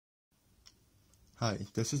Hi,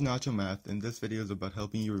 this is NachoMath, and this video is about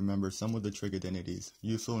helping you remember some of the trig identities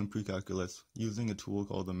useful in pre-calculus using a tool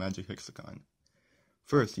called the Magic Hexagon.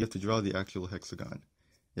 First, you have to draw the actual hexagon.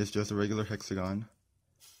 It's just a regular hexagon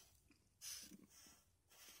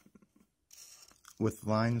with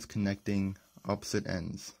lines connecting opposite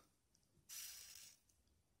ends.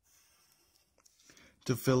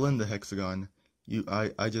 To fill in the hexagon,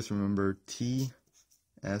 I just remember T,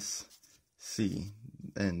 S, C,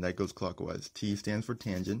 and that goes clockwise. T stands for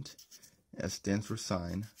tangent, S stands for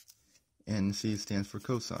sine, and C stands for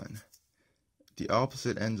cosine. The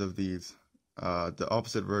opposite ends of these, the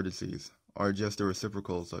opposite vertices, are just the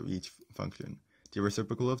reciprocals of each function. The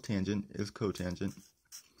reciprocal of tangent is cotangent,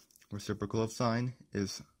 reciprocal of sine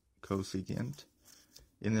is cosecant,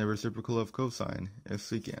 and the reciprocal of cosine is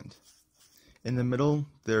secant. In the middle,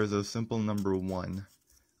 there's a simple number 1.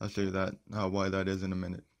 I'll show you that why that is in a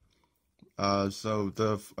minute. So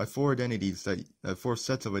the four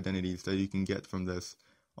sets of identities that you can get from this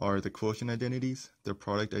are the quotient identities, the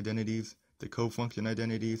product identities, the cofunction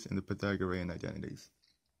identities, and the Pythagorean identities.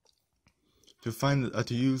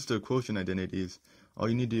 To use the quotient identities, all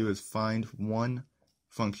you need to do is find one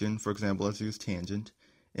function. For example, let's use tangent,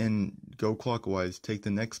 and go clockwise. Take the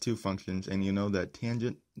next two functions, and you know that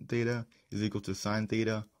tangent theta is equal to sine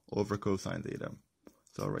theta over cosine theta.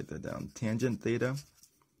 So I'll write that down. Tangent theta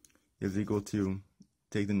is equal to,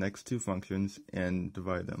 take the next two functions and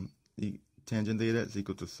divide them. The tangent theta is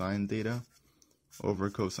equal to sine theta over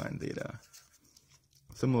cosine theta.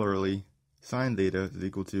 Similarly, sine theta is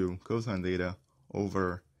equal to cosine theta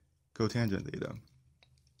over cotangent theta.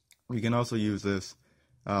 We can also use this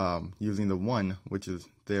using the 1, which is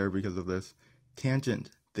there because of this. Tangent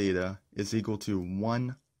theta is equal to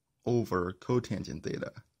 1 over cotangent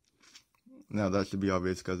theta. Now that should be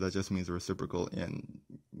obvious because that just means a reciprocal, and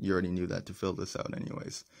you already knew that to fill this out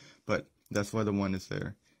anyways. But that's why the 1 is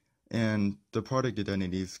there. And the product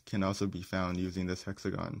identities can also be found using this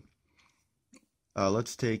hexagon.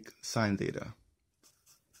 Let's take sine theta.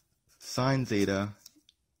 Sine theta,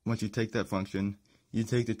 once you take that function, you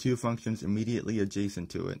take the two functions immediately adjacent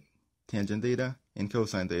to it, tangent theta and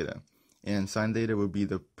cosine theta. And sine theta would be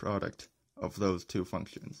the product of those two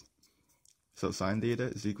functions. So sine theta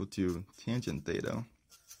is equal to tangent theta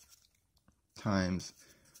times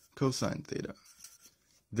cosine theta.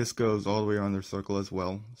 This goes all the way around the circle as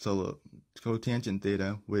well. So cotangent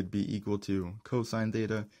theta would be equal to cosine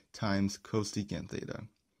theta times cosecant theta.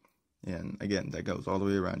 And again, that goes all the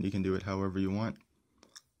way around. You can do it however you want.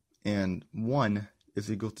 And 1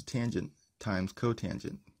 is equal to tangent times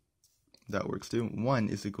cotangent. That works too. 1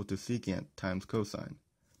 is equal to secant times cosine.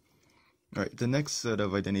 Alright, the next set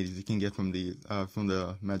of identities you can get from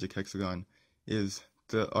the Magic Hexagon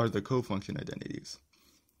are the cofunction identities.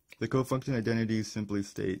 The cofunction identities simply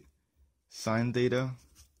state sine theta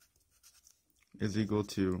is equal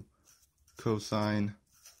to cosine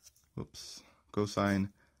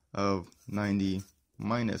of 90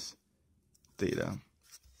 minus theta.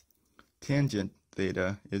 Tangent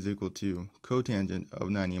theta is equal to cotangent of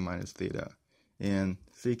 90 minus theta, and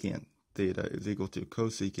secant theta is equal to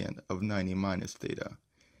cosecant of 90 minus theta.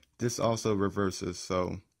 This also reverses,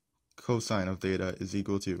 so cosine of theta is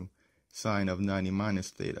equal to sine of 90 minus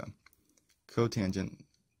theta. Cotangent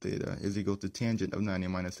theta is equal to tangent of 90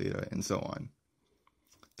 minus theta, and so on.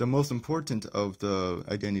 The most important of the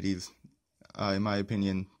identities, in my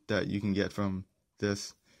opinion, that you can get from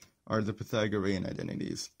this are the Pythagorean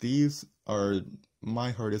identities. These are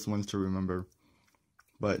my hardest ones to remember,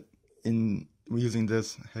 but in using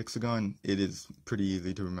this hexagon, it is pretty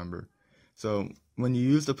easy to remember. So when you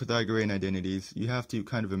use the Pythagorean identities, you have to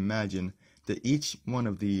kind of imagine that each one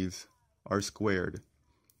of these are squared.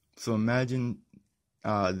 So imagine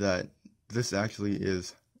that this actually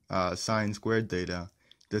is sine squared theta,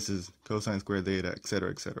 this is cosine squared theta, etc.,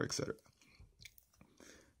 etc., etc.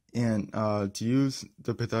 And to use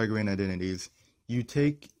the Pythagorean identities, you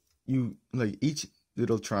take each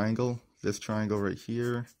little triangle, this triangle right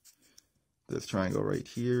here, this triangle right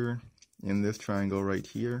here, and this triangle right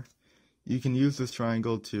here. You can use this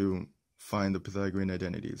triangle to find the Pythagorean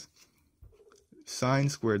identities. Sine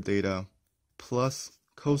squared theta plus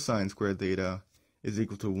cosine squared theta is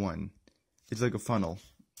equal to 1. It's like a funnel.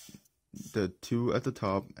 The 2 at the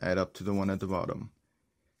top add up to the 1 at the bottom.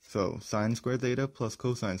 So sine squared theta plus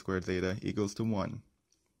cosine squared theta equals to 1.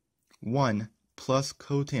 1 plus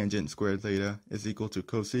cotangent squared theta is equal to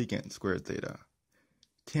cosecant squared theta.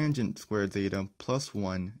 Tangent squared theta plus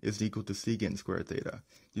 1 is equal to secant squared theta.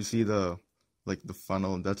 You see the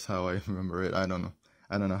funnel? That's how I remember it. I don't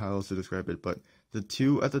know how else to describe it, but the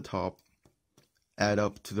 2 at the top add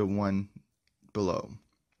up to the 1 below.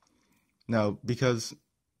 Now, because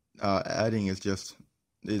adding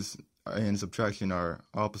and subtraction are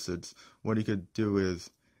opposites, what you could do is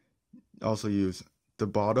also use the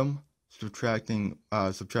bottom, subtract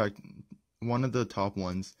one of the top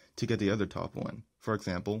ones to get the other top one. For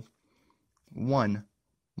example, 1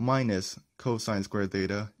 minus cosine squared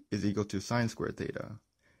theta is equal to sine squared theta.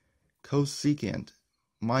 Cosecant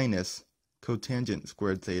minus cotangent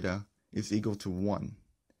squared theta is equal to 1.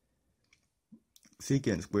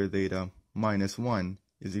 Secant squared theta minus 1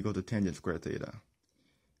 is equal to tangent squared theta.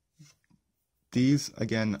 These,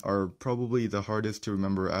 again, are probably the hardest to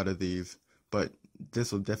remember out of these, but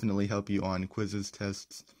this will definitely help you on quizzes,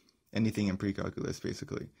 tests, anything in pre-calculus,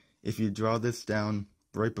 basically. If you draw this down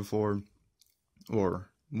right before, or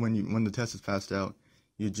when the test is passed out,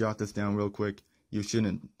 you jot this down real quick, you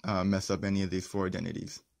shouldn't mess up any of these 4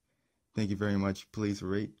 identities. Thank you very much. Please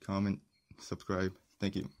rate, comment, subscribe.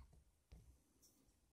 Thank you.